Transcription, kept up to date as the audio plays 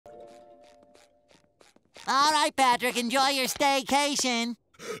All right, Patrick, enjoy your staycation.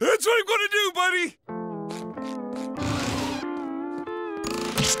 That's what I'm gonna do, buddy!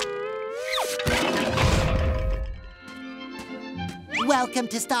 Welcome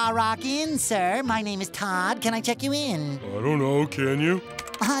to Star Rock Inn, sir. My name is Todd. Can I check you in? I don't know, can you?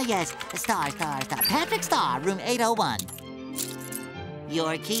 Yes. Star. Patrick Star, room 801.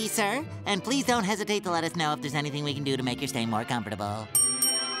 Your key, sir. And please don't hesitate to let us know if there's anything we can do to make your stay more comfortable.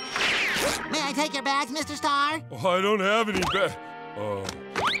 May I take your bags, Mr. Star? Oh, I don't have any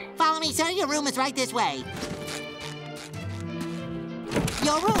Follow me, sir. Your room is right this way.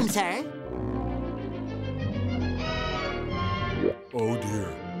 Your room, sir. Oh,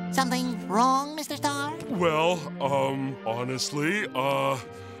 dear. Something wrong, Mr. Star? Well, honestly,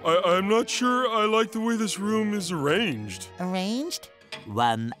 I'm not sure I like the way this room is arranged. Arranged?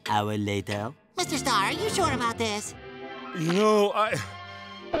 1 hour later. Mr. Star, are you sure about this? You know,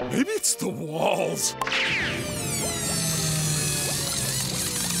 maybe it's the walls.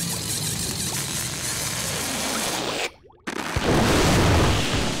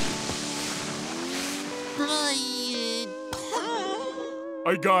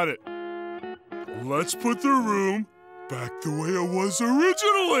 I got it. Let's put the room back the way it was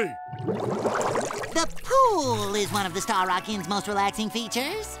originally. The pool is one of the Star Rock Inn's most relaxing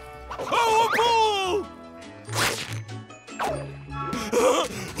features. Oh, a pool!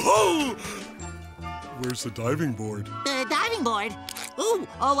 Oh! Where's the diving board? The diving board? Ooh,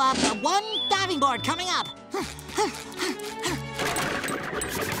 one diving board coming up.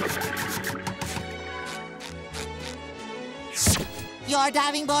 Your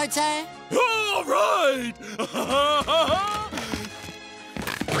diving board, sir? All right!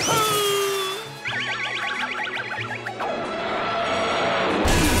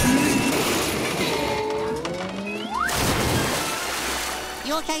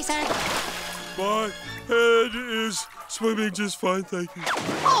 You okay, sir? My head is swimming just fine, thank you.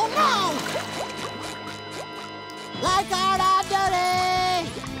 Oh, no! Lifeguard on duty!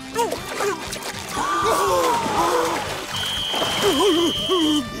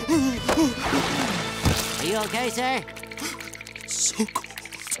 Are you okay, sir? So cold.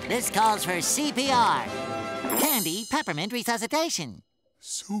 This calls for CPR. Candy Peppermint Resuscitation.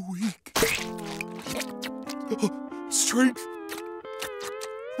 So weak. Strength.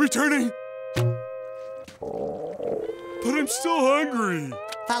 Returning. But I'm still hungry.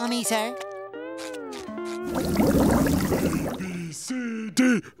 Follow me, sir. A, B, C,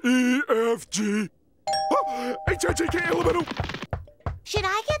 D, E, F, G. H, I, J, K, L, M, N, O. Should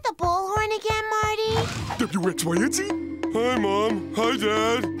I get the bullhorn again, Marty? W, X, Y, and Z. Hi, Mom. Hi,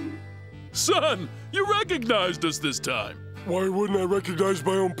 Dad. Son, you recognized us this time. Why wouldn't I recognize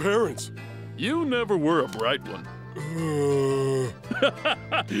my own parents? You never were a bright one.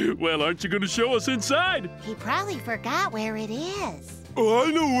 Well, aren't you going to show us inside? He probably forgot where it is. Oh,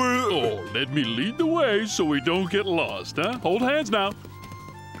 I know where... Oh, let me lead the way so we don't get lost, huh? Hold hands now.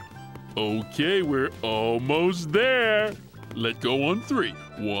 Okay, we're almost there. Let go on 3.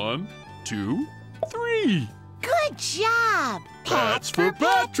 1, 2, 3. Good job. That's for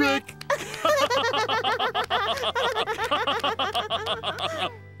Patrick.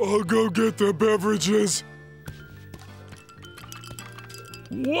 I'll go get the beverages.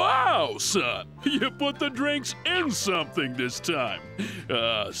 Wow, son. You put the drinks in something this time.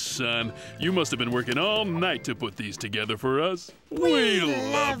 Son, you must have been working all night to put these together for us. We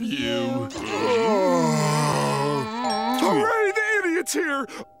love you. Hooray, the idiot's here.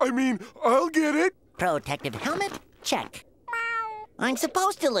 I mean, I'll get it. Protective helmet? Check. I'm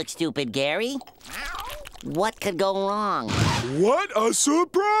supposed to look stupid, Gary. What could go wrong? What a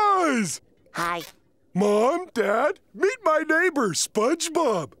surprise! Hi. Mom, Dad, meet my neighbor,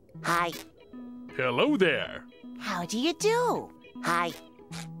 SpongeBob. Hi. Hello there. How do you do? Hi.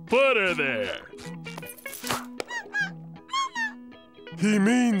 Put her there. He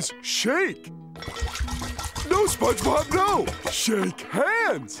means shake. No, SpongeBob, no. Shake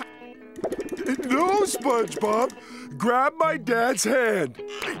hands. No, SpongeBob. Grab my dad's hand.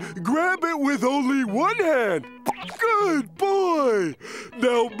 Grab it with only one hand. Good boy.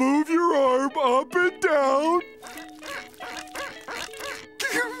 Now move your arm up and down.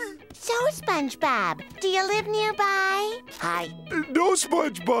 So, SpongeBob, do you live nearby? Hi. No,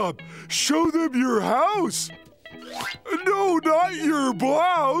 SpongeBob. Show them your house. No, not your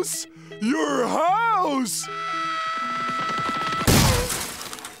blouse. Your house.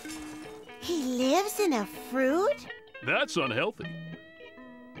 He lives in a fruit? That's unhealthy.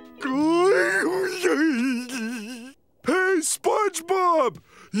 Hey, SpongeBob!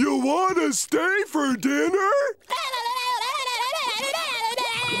 You want to stay for dinner?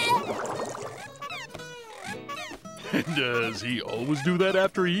 Does he always do that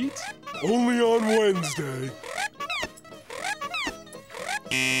after he eats? Only on Wednesday.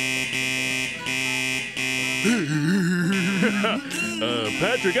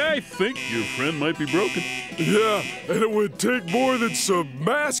 Patrick, I think your friend might be broken. Yeah, and it would take more than some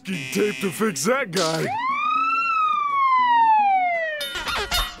masking tape to fix that guy.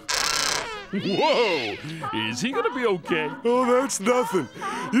 Whoa! Is he gonna be okay? Oh, that's nothing.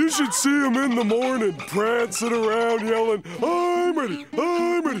 You should see him in the morning, prancing around yelling, "I'm ready,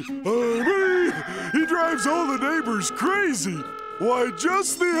 I'm ready, I'm ready." He drives all the neighbors crazy. Why,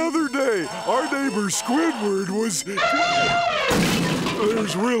 just the other day, our neighbor Squidward was...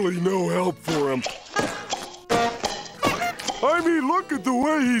 There's really no help for him. I mean, look at the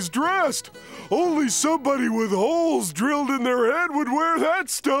way he's dressed. Only somebody with holes drilled in their head would wear that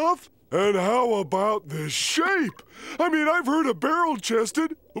stuff. And how about this shape? I mean, I've heard of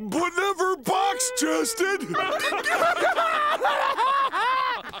barrel-chested, but never box-chested.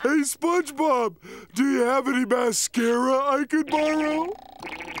 Hey, SpongeBob, do you have any mascara I could borrow?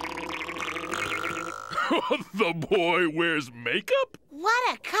 The boy wears makeup?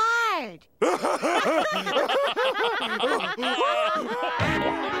 What a card!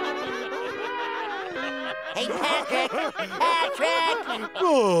 Hey, Patrick! Patrick!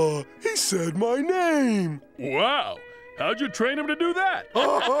 Oh, he said my name. Wow! How'd you train him to do that?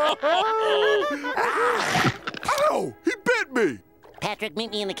 Ow! He bit me! Patrick,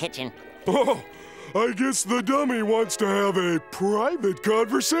 meet me in the kitchen. Oh, I guess the dummy wants to have a private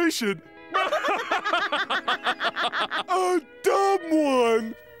conversation. A dumb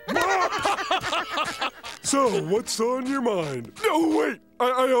one! So, what's on your mind? No, wait!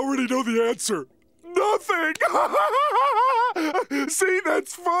 I already know the answer. Nothing! See,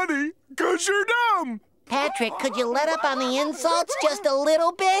 that's funny, 'cause you're dumb! Patrick, could you let up on the insults just a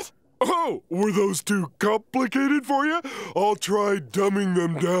little bit? Oh, were those too complicated for you? I'll try dumbing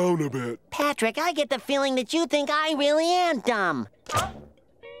them down a bit. Patrick, I get the feeling that you think I really am dumb.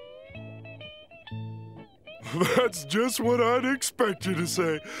 That's just what I'd expect you to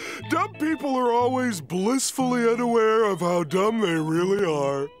say. Dumb people are always blissfully unaware of how dumb they really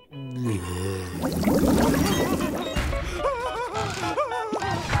are.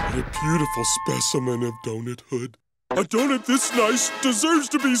 A beautiful specimen of donuthood. A donut this nice deserves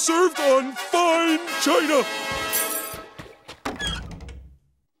to be served on fine china.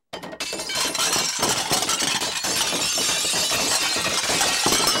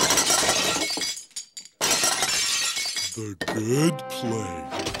 The good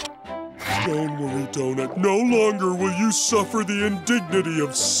place. Don't worry, Donut. No longer will you suffer the indignity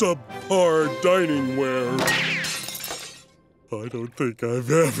of subpar dining ware. I don't think I've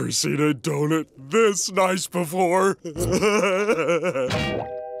ever seen a donut this nice before.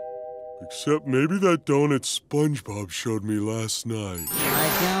 Except maybe that donut SpongeBob showed me last night. A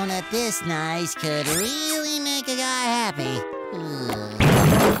donut this nice could really make a guy happy.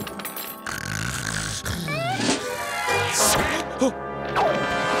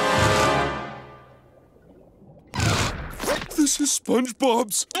 This is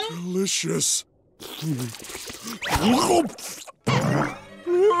SpongeBob's delicious. I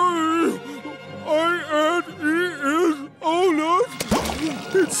and he is donut.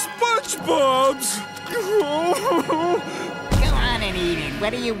 It's SpongeBob's. Go on and eat it.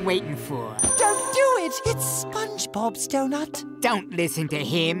 What are you waiting for? Don't do it! It's SpongeBob's donut. Don't listen to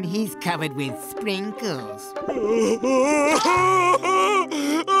him. He's covered with sprinkles. I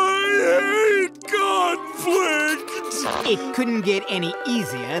hate conflict. It couldn't get any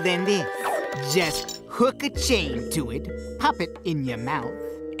easier than this. Just hook a chain to it, pop it in your mouth,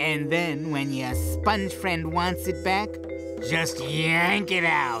 and then when your sponge friend wants it back, just yank it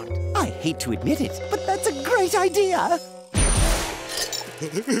out. I hate to admit it, but that's a great idea.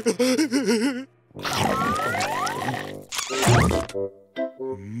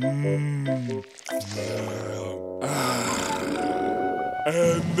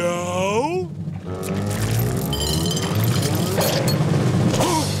 And now...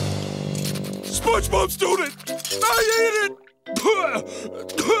 SpongeBob's donut! I ate it!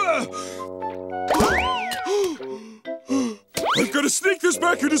 I've got to sneak this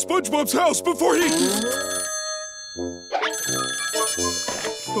back into SpongeBob's house before he...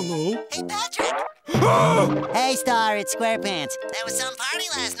 Hello? Hey, Patrick! Ah! Hey, Star, it's SquarePants. There was some party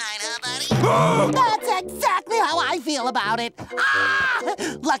last night, huh, buddy? Ah! That's exactly how I feel about it. Ah!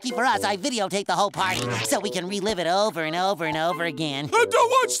 Lucky for us, I videotaped the whole party, so we can relive it over and over and over again.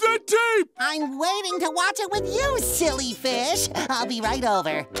 Don't watch that tape! I'm waiting to watch it with you, silly fish. I'll be right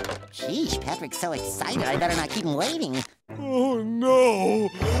over. Sheesh, Patrick's so excited, I better not keep him waiting. Oh, no!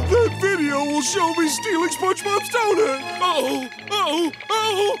 That video will show me stealing SpongeBob's donut. Uh-oh, uh-oh,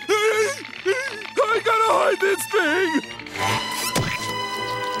 uh-oh. I gotta hide this thing.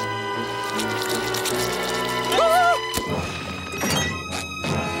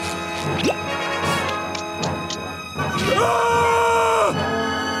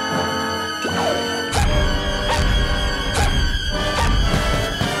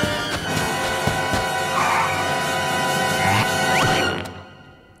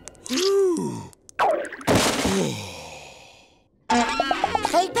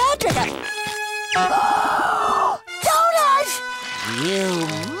 Hey, Patrick! Oh, donut! You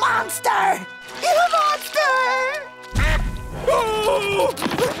monster! You monster!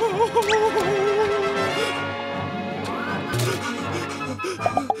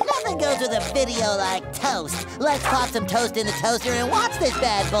 Nothing goes with a video like toast. Let's pop some toast in the toaster and watch this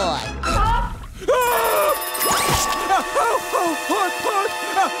bad boy.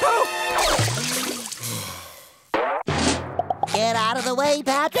 Get out of the way,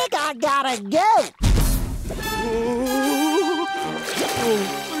 Patrick. I gotta go.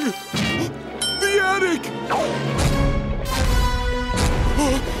 The attic!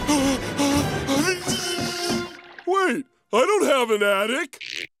 Wait, I don't have an attic.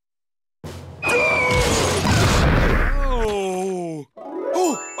 Oh,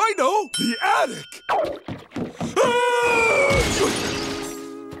 I know, the attic.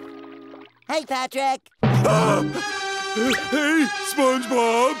 Hey, Patrick. Hey,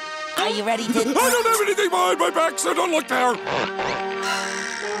 SpongeBob. Are you ready to... I don't have anything behind my back, so don't look there.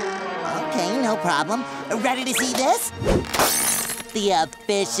 Okay, no problem. Ready to see this? The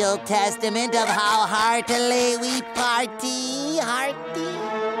official testament of how heartily we party. Hearty.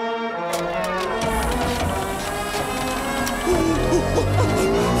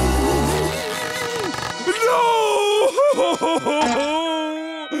 No!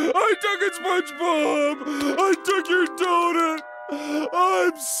 I took it, SpongeBob! I took your donut!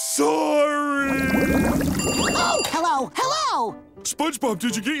 I'm sorry! Oh, hello, hello! SpongeBob,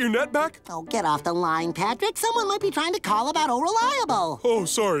 did you get your net back? Oh, get off the line, Patrick. Someone might be trying to call about Unreliable. Oh,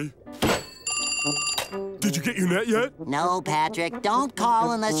 sorry. Did you get your net yet? No, Patrick, don't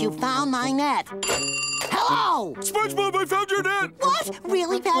call unless you found my net. Hello! SpongeBob, I found your net! What?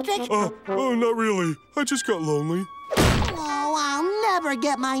 Really, Patrick? Oh, not really. I just got lonely. Oh, I'll never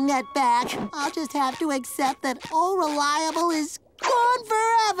get my net back. I'll just have to accept that Unreliable is gone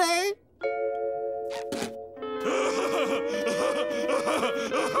forever.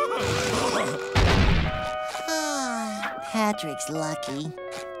 Patrick's lucky.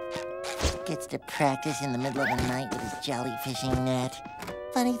 Gets to practice in the middle of the night with his jellyfishing net.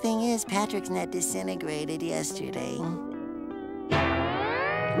 Funny thing is, Patrick's net disintegrated yesterday.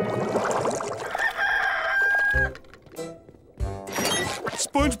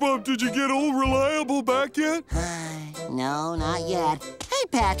 SpongeBob, did you get Unreliable back yet? No, not yet. Hey,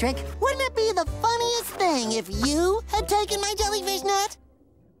 Patrick, wouldn't it be the funniest thing if you had taken my jellyfish net?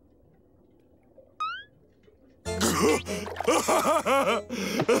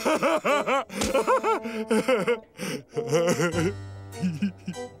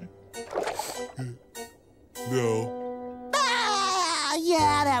 No.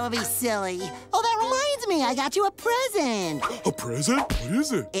 Yeah, that would be silly. Oh, that reminds me, I got you a present. A present? What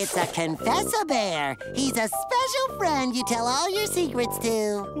is it? It's a Confess-A-Bear. He's a special friend you tell all your secrets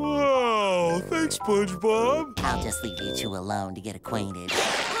to. Wow, thanks, SpongeBob. I'll just leave you two alone to get acquainted.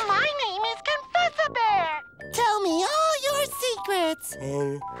 My name is Confess-A-Bear. Tell me all your secrets.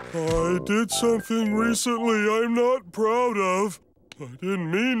 I did something recently I'm not proud of. I didn't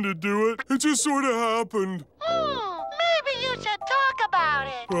mean to do it. It just sort of happened. Maybe you should talk about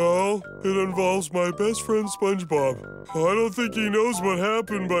it. Well, it involves my best friend SpongeBob. I don't think he knows what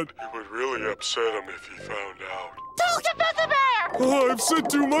happened, but it would really upset him if he found out. Tell Confess-A-Bear! Oh, I've said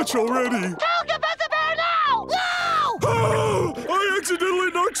too much already. Tell Confess-A-Bear now! No! Oh, I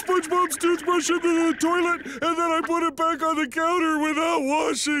accidentally knocked SpongeBob's toothbrush into the toilet, and then I put it back on the counter without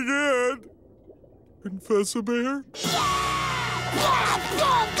washing it. Confess-A-Bear?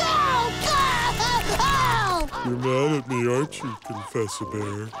 You're mad at me, aren't you,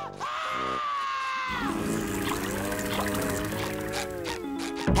 Confess-A-Bear?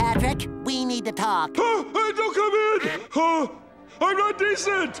 Patrick, we need to talk. Hey, don't come in! I'm not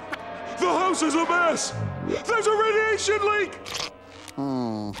decent! The house is a mess! There's a radiation leak!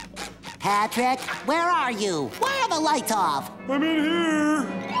 Patrick, where are you? Why are the lights off? I'm in here.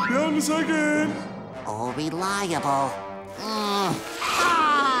 Be on a second. Oh, reliable.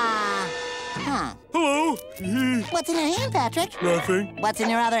 Hello. What's in your hand, Patrick? Nothing. What's in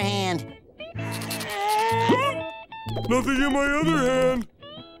your other hand? Nothing in my other hand.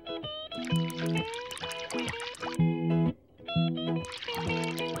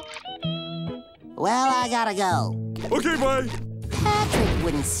 I gotta go. Okay, bye. Patrick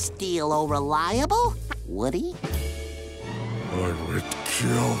wouldn't steal a reliable, would he? I would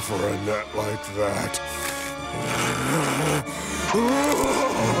kill for a net like that.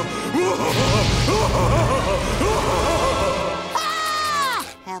 Ah!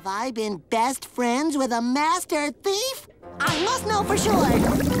 Have I been best friends with a master thief? I must know for sure.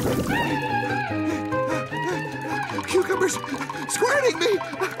 Cucumbers squirting me!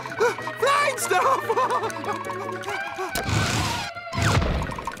 Flying stuff!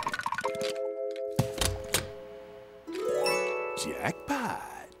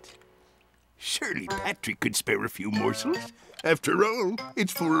 Jackpot! Surely Patrick could spare a few morsels. After all,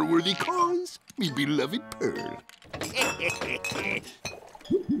 it's for a worthy cause, me beloved Pearl.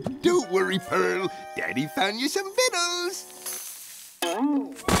 Don't worry, Pearl. Daddy found you some victuals.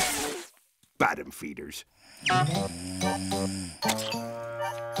 Bottom feeders.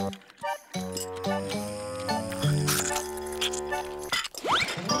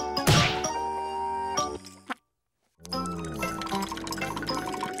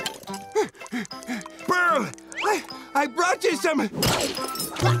 Pearl, I brought you some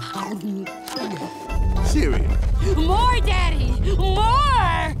cereal. More, Daddy! More!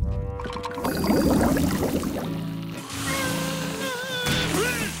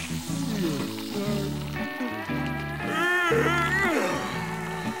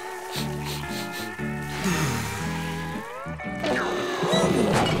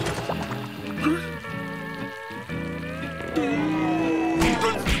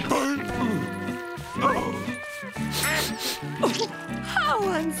 How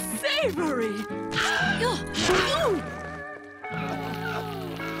unsavory!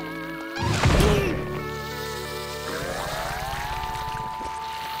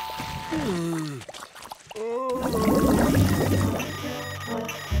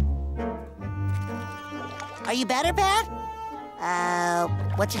 Are you better, Pat?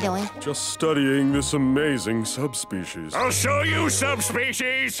 What you doing? Just studying this amazing subspecies. I'll show you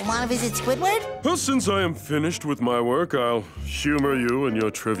subspecies! Want to visit Squidward? Well, since I am finished with my work, I'll humor you in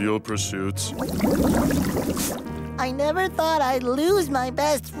your trivial pursuits. I never thought I'd lose my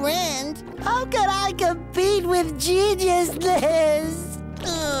best friend. How could I compete with geniusness?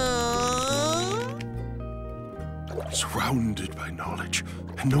 Surrounded by knowledge,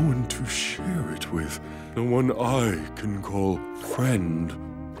 and no one to share it with. No one I can call friend.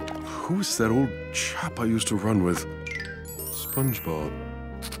 Who's that old chap I used to run with? SpongeBob.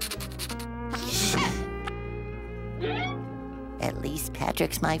 At least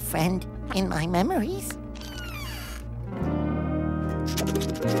Patrick's my friend in my memories.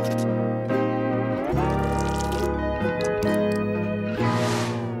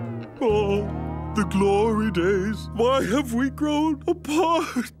 Oh, the glory days. Why have we grown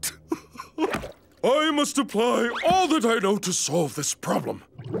apart? I must apply all that I know to solve this problem.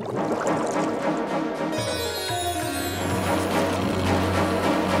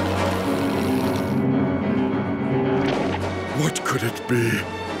 What could it be?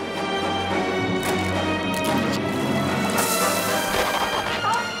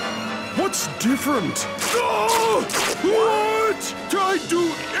 What's different? Oh! What? I'd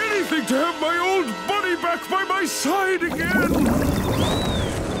do anything to have my old buddy back by my side again!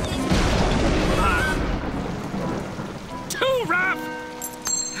 Too rough!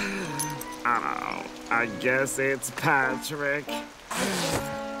 Oh, I guess it's Patrick.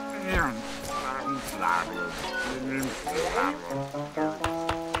 Yeah!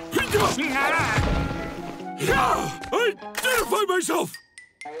 Identify myself!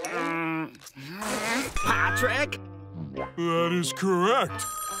 Patrick? That is correct.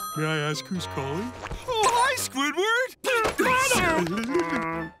 May I ask who's calling? Oh, hi, Squidward!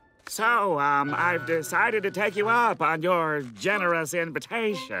 So, I've decided to take you up on your generous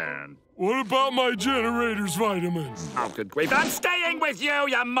invitation. What about my generator's vitamins? Oh, good grief. I'm staying with you,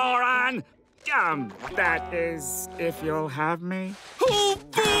 you moron! That is, if you'll have me. Oh,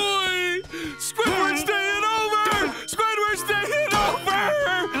 boy! Squidward's staying over! Squidward's staying over!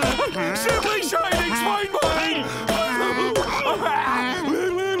 Simply Shining's fine mine!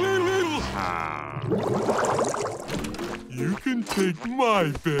 You can take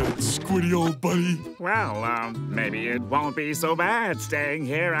my bed, Squiddy old buddy. Well, maybe it won't be so bad staying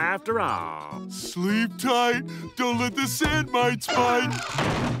here after all. Sleep tight. Don't let the sand mites bite.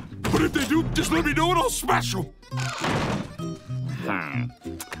 But if they do, just let me know and I'll smash them.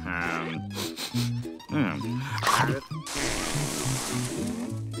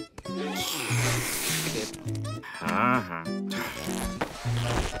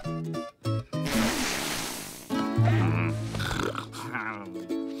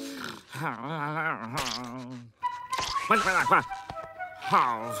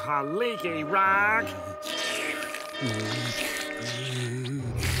 Oh, a leaky rock.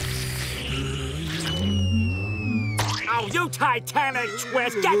 Oh, you Titanic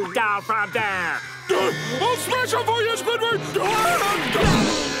twist! Get down from there! I'll smash it for you, Squidward!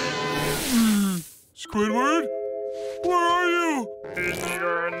 Squidward? Where are you? In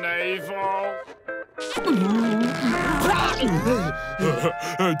your navel.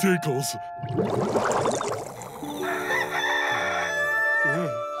 Tentacles.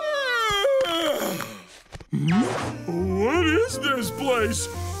 What is this place?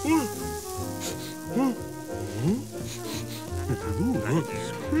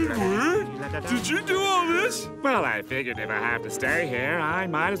 Squidward? Did you do all this? Well, I figured if I have to stay here, I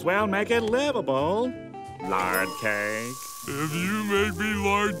might as well make it livable. Lard cake. If you make me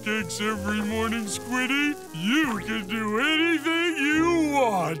lard cakes every morning, Squiddy, you can do anything you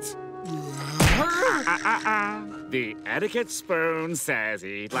want. The etiquette spoon says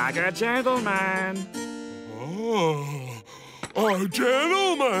eat like a gentleman. Oh, a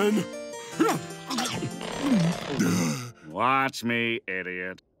gentleman. Watch me,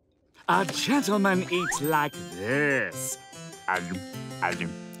 idiot. A gentleman eats like this.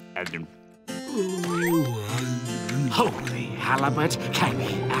 Holy halibut, can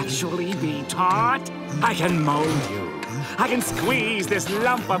he actually be taught? I can mold you. I can squeeze this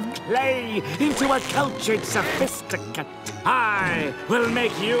lump of clay into a cultured sophisticate. I will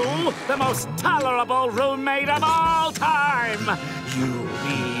make you the most tolerable roommate of all time. You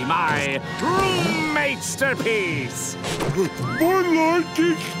be my roommatesterpiece. More lard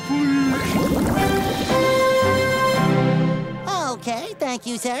cakes, please. Okay, thank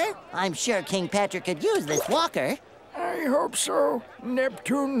you, sir. I'm sure King Patrick could use this walker. I hope so.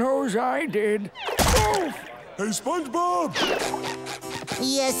 Neptune knows I did. Oh! Hey, SpongeBob!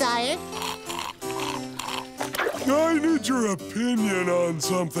 Yes, sire? I need your opinion on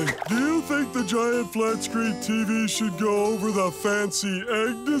something. Do you think the giant flat-screen TV should go over the fancy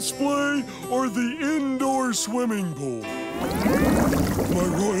egg display or the indoor swimming pool? My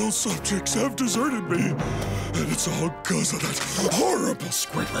royal subjects have deserted me, and it's all because of that horrible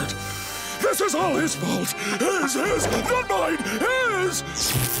Squidward. This is all his fault. His, not mine, his!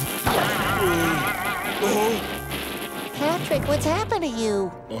 Patrick, what's happened to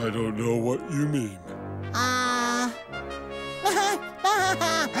you? I don't know what you mean.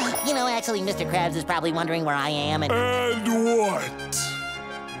 You know, actually, Mr. Krabs is probably wondering where I am and what?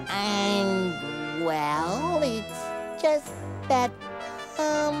 And, well, it's just that,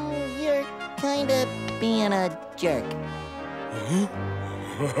 you're kind of being a jerk. Huh?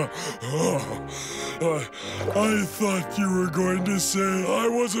 I thought you were going to say I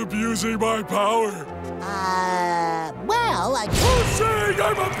was abusing my power. Well, Who's saying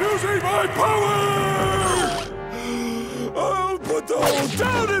I'm abusing my power? I'll put the whole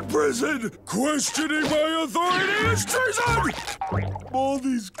town in prison. Questioning my authority is treason. All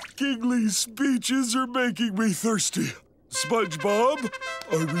these kingly speeches are making me thirsty. SpongeBob,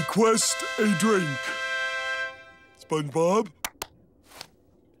 I request a drink. SpongeBob?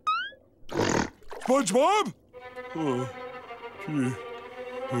 SpongeBob? Oh, gee.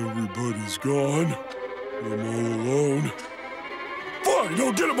 Everybody's gone. I'm all alone. Fine,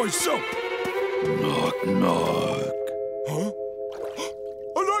 I'll get it myself. Knock, knock. Huh?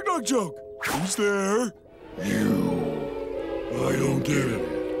 A knock-knock joke. Who's there? You. I don't get it.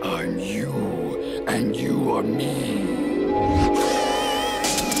 I'm you, and you are me.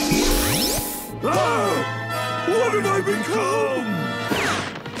 Ah! What have I become?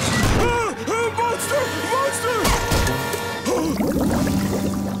 Monster!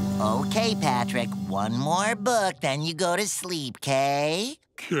 Okay, Patrick, one more book, then you go to sleep, okay?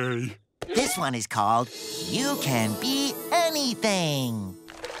 Okay. This one is called You Can Be Anything.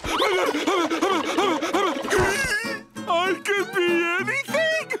 I can be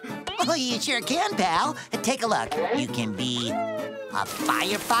anything? Oh, you sure can, pal. Take a look. You can be a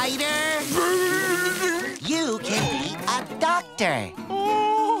firefighter. You can be a doctor.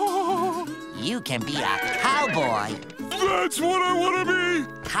 You can be a cowboy. That's what I want to be!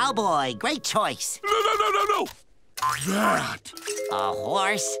 Cowboy, great choice. No! That! A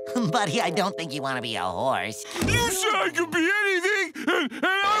horse? Buddy, I don't think you want to be a horse. You said I could be anything, and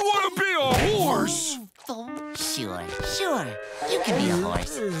I want to be a horse! Sure. You can be a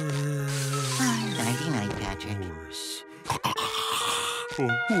horse. Nighty-night, Patrick. A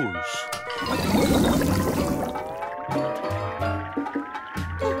horse.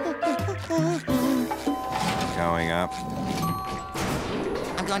 Going up.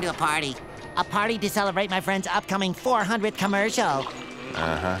 I'm going to a party. A party to celebrate my friend's upcoming 400th commercial.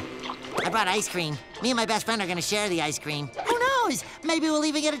 Uh-huh. I brought ice cream. Me and my best friend are gonna share the ice cream. Who knows? Maybe we'll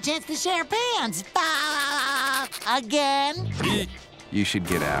even get a chance to share pans. Again? You should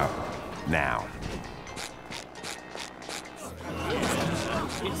get out. Now.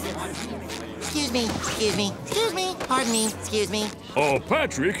 Excuse me, pardon me, excuse me.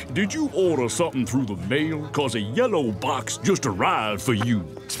 Patrick, did you order something through the mail? 'Cause a yellow box just arrived for you.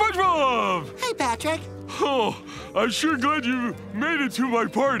 SpongeBob! Hey, Patrick. Oh, I'm sure glad you made it to my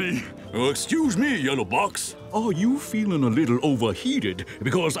party. Excuse me, yellow box. Are you feeling a little overheated?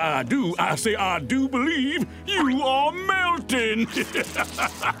 Because I do believe you are melting.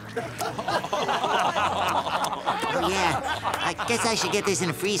 Oh, yeah. I guess I should get this in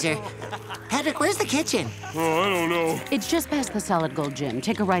the freezer. Patrick, where's the kitchen? Oh, I don't know. It's just past the solid gold gym.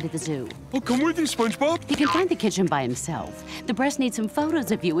 Take a ride at the zoo. Oh, come with you, SpongeBob. He can find the kitchen by himself. The press needs some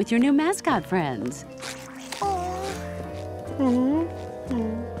photos of you with your new mascot friends.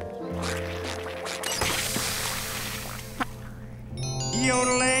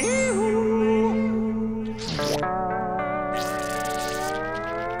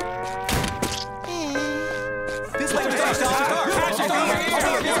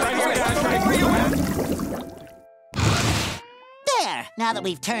 There! Now that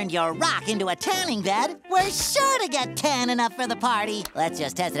we've turned your rock into a tanning bed, we're sure to get tan enough for the party. Let's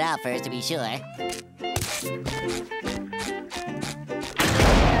just test it out first to be sure.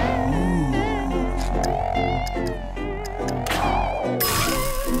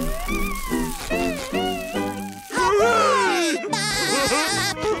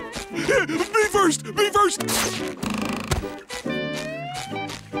 Be first! Be first!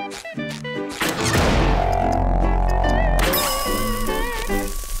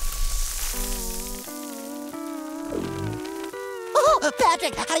 Oh,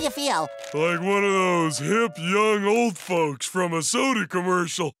 Patrick, how do you feel? Like one of those hip young old folks from a soda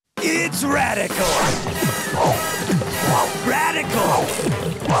commercial. It's radical! Radical!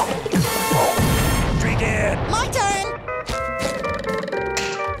 Drink it! My turn!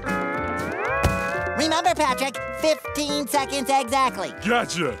 Remember, Patrick, 15 seconds exactly.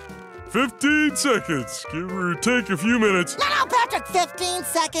 Gotcha. 15 seconds. Give or take a few minutes. No, Patrick, 15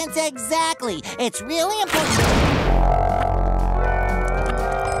 seconds exactly. It's really important.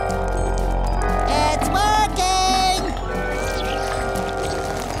 It's working!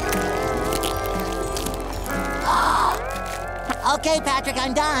 Okay, Patrick,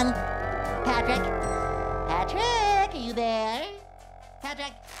 I'm done. Patrick, are you there?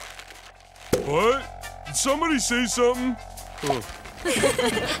 Patrick? What? Did somebody say something? Oh.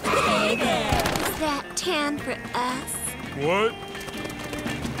 Hey there. Is that tan for us? What?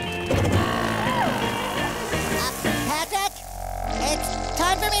 Patrick? It's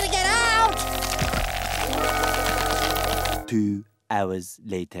time for me to get out! 2 hours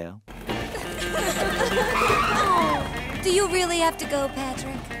later. Oh, do you really have to go,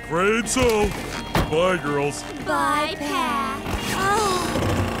 Patrick? Afraid so. Bye, girls. Bye, Pat. Oh,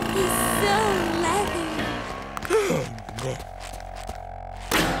 he's so leathery.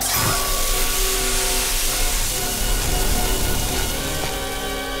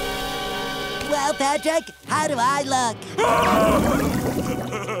 Well, Patrick, how do I look?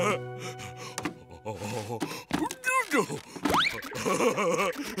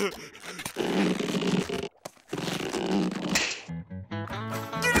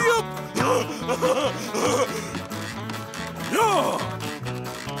 Giddy up!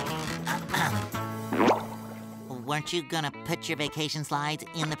 Weren't you gonna put your vacation slides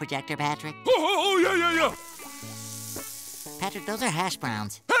in the projector, Patrick? Oh, yeah. Patrick, those are hash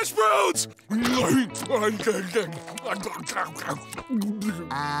browns. Hash browns!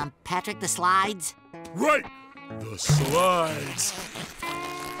 Patrick, the slides? Right, the slides.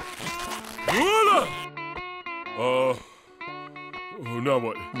 Voila! Oh, now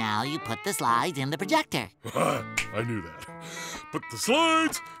what? Now you put the slides in the projector. I knew that. Put the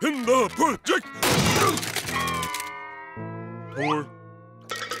slides in the projector.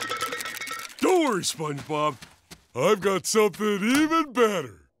 Don't worry, SpongeBob. I've got something even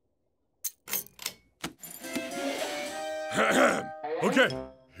better. Okay,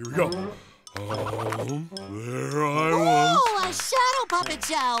 here we go. There I was. Oh, a shadow puppet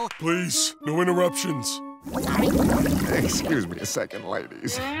show. Please, no interruptions. Sorry. Excuse me a second,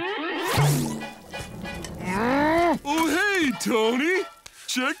 ladies. Oh, hey, Tony.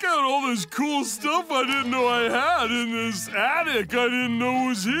 Check out all this cool stuff I didn't know I had in this attic I didn't know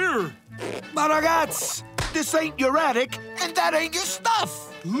was here. Ma ragazzi, this ain't your attic, and that ain't your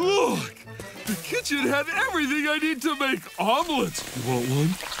stuff. Look, the kitchen had everything I need to make omelets. You want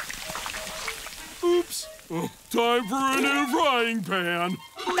one? Oops. Oh, time for a new frying pan.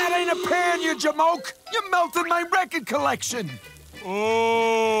 That ain't a pan, you jamoke! You're melting my record collection!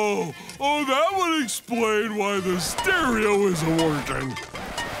 Oh, that would explain why the stereo isn't working.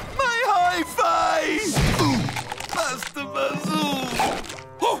 My high five! Basta bazoo!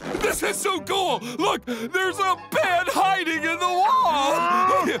 Oh, this is so cool! Look, there's a bed hiding in the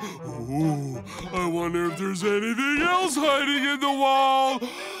wall! Ooh, I wonder if there's anything else hiding in the wall.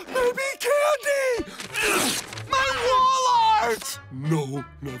 Maybe candy! My wall art! No,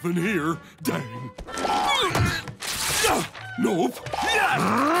 nothing here. Dang. Nope.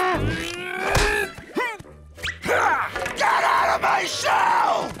 Get out of my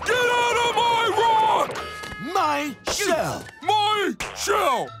shell! Get out of my rock! My shell! My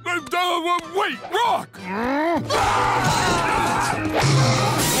shell! Wait, rock!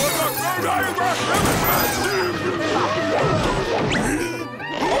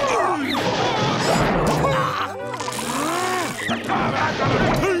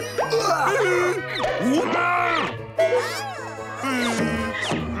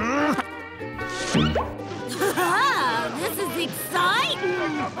 This is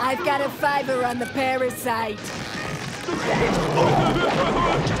exciting! I've got a $5 on the parasite.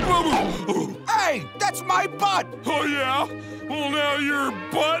 Hey, that's my butt! Oh, yeah? Well, now your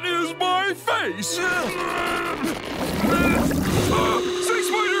butt is my face! Sea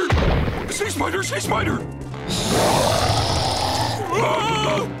spider! Sea spider! Sea spider!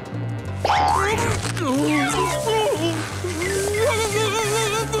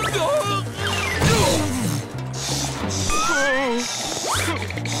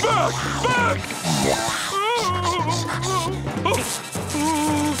 Back! Back!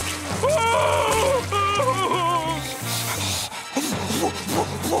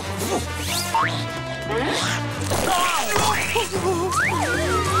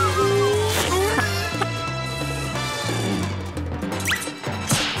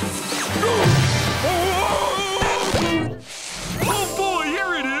 Oh boy,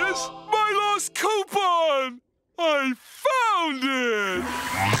 here it is! My lost coupon! I found it!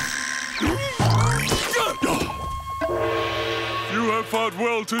 You have fought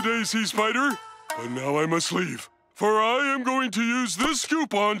well today, Sea Spider, but now I must leave. For I am going to use this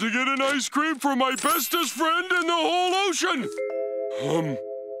coupon to get an ice cream from my bestest friend in the whole ocean!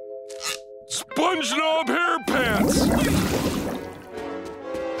 SpongeBob Hairpants!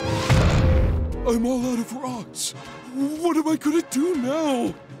 I'm all out of rocks. What am I gonna do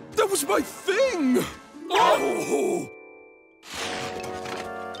now? That was my thing! Oh!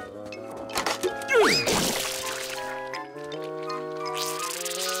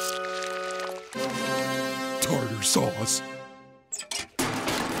 Tartar sauce.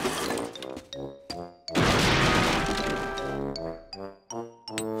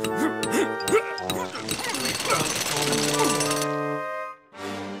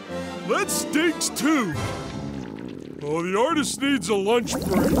 Let's stinks too. Oh, the artist needs a lunch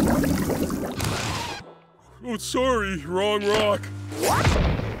break. Oh, sorry, wrong rock.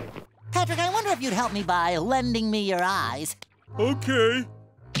 Patrick, I wonder if you'd help me by lending me your eyes. Okay.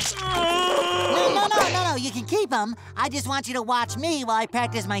 No, you can keep them. I just want you to watch me while I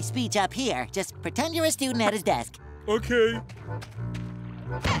practice my speech up here. Just pretend you're a student at his desk. Okay.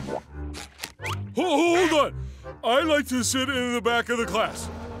 Hold on. I like to sit in the back of the class.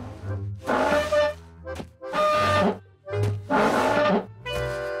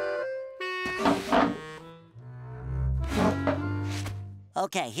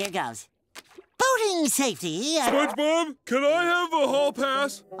 Okay, here goes. Boating safety. SpongeBob, can I have a hall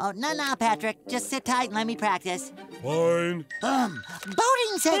pass? Oh, no, Patrick. Just sit tight and let me practice. Fine.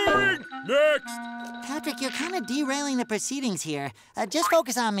 Boating safety. Next. Patrick, you're kind of derailing the proceedings here. Just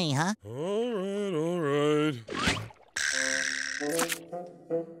focus on me, huh? All right.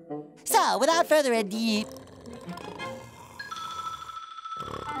 So, without further ado...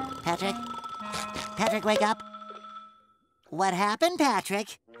 Patrick, wake up. What happened,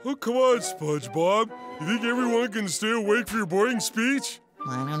 Patrick? Oh, come on, SpongeBob. You think everyone can stay awake for your boring speech?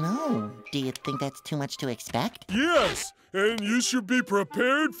 I don't know. Do you think that's too much to expect? Yes, and you should be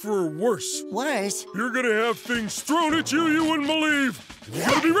prepared for worse. Worse? You're gonna have things thrown at you you wouldn't believe. And you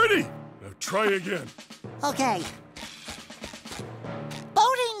gotta be ready. Now try again. Okay.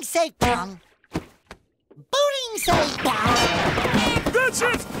 Boating safe. Boating safe. That's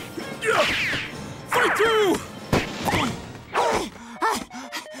it! Yeah. Fight through!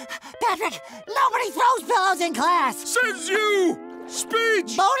 Patrick, nobody throws pillows in class! Says you!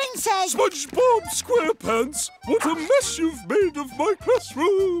 Speech! Boating safe! SpongeBob SquarePants, what a mess you've made of my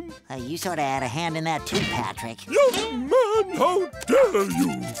classroom! You sort of had a hand in that too, Patrick. Young man, how dare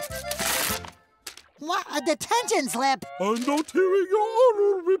you! What? A detention slip? I'm not hearing your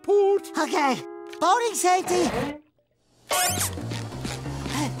oral report. Okay. Boating safety.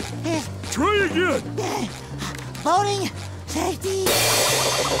 Try again. Boating safety.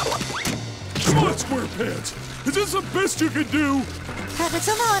 Come on, SquarePants. Is this the best you can do? But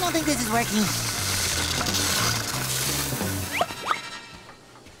somehow I don't think this is working.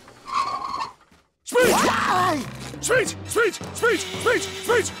 Speech!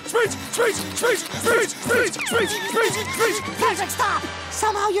 Patrick, stop!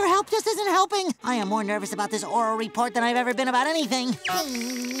 Somehow your help just isn't helping. I am more nervous about this oral report than I've ever been about anything.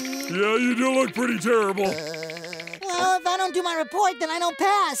 Yeah, you do look pretty terrible. Well, if I don't do my report, then I don't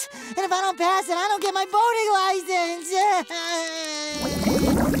pass. And if I don't pass, then I don't get my boating license.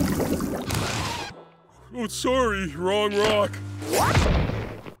 Oh, sorry, wrong rock.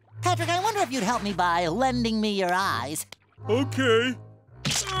 Patrick, I wonder if you'd help me by lending me your eyes. Okay.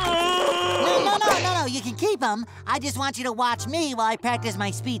 No, you can keep them. I just want you to watch me while I practice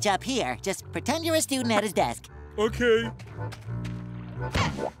my speech up here. Just pretend you're a student at his desk. Okay.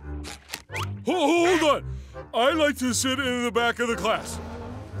 Hold on. I like to sit in the back of the class.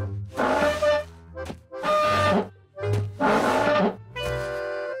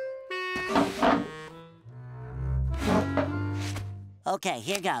 Okay,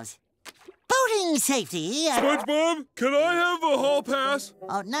 here goes. Boating safety. SpongeBob, can I have a hall pass?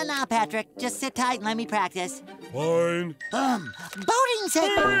 Oh, no, Patrick. Just sit tight and let me practice. Fine. Boating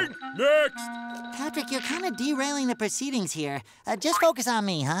safety. Next. Patrick, you're kind of derailing the proceedings here. Just focus on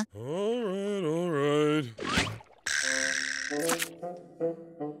me, huh? All right.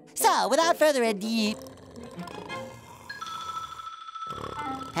 So, without further ado...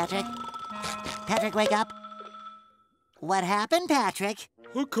 Patrick, wake up. What happened, Patrick?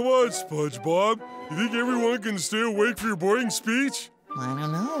 Oh, come on, SpongeBob. You think everyone can stay awake for your boring speech? I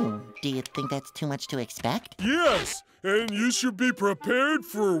don't know. Do you think that's too much to expect? Yes, and you should be prepared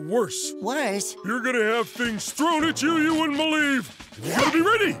for worse. Worse? You're gonna have things thrown at you you wouldn't believe. And you gotta be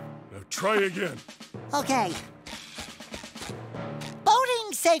ready. Now try again. Okay.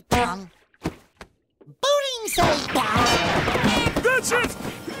 Boating safe. Boating safe. That's it!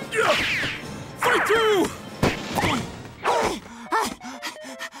 Yeah. Fight through!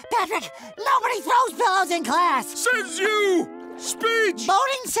 Patrick, nobody throws pillows in class! Says you! Speech!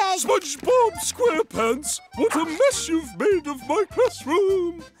 Boating safe! SpongeBob SquarePants, what a mess you've made of my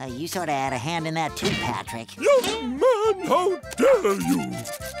classroom! You sort of had a hand in that too, Patrick. Young man, how dare you!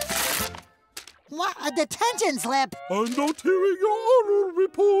 What? A detention slip? I'm not hearing your oral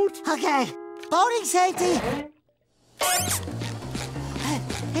report. Okay, boating safety.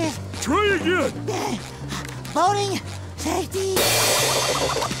 Try again. Boating safety.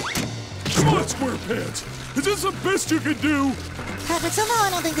 Come on, SquarePants. Is this the best you can do? But somehow I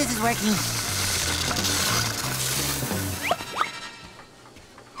don't think this is working.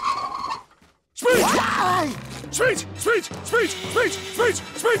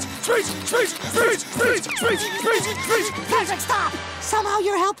 Patrick, stop! Somehow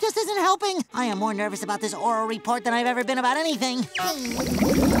your help just isn't helping. I am more nervous about this oral report than I've ever been about anything.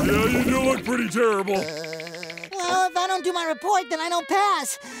 Yeah, you do look pretty terrible. Well, if I don't do my report, then I don't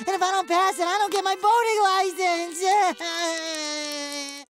pass. And if I don't pass, then I don't get my boating license.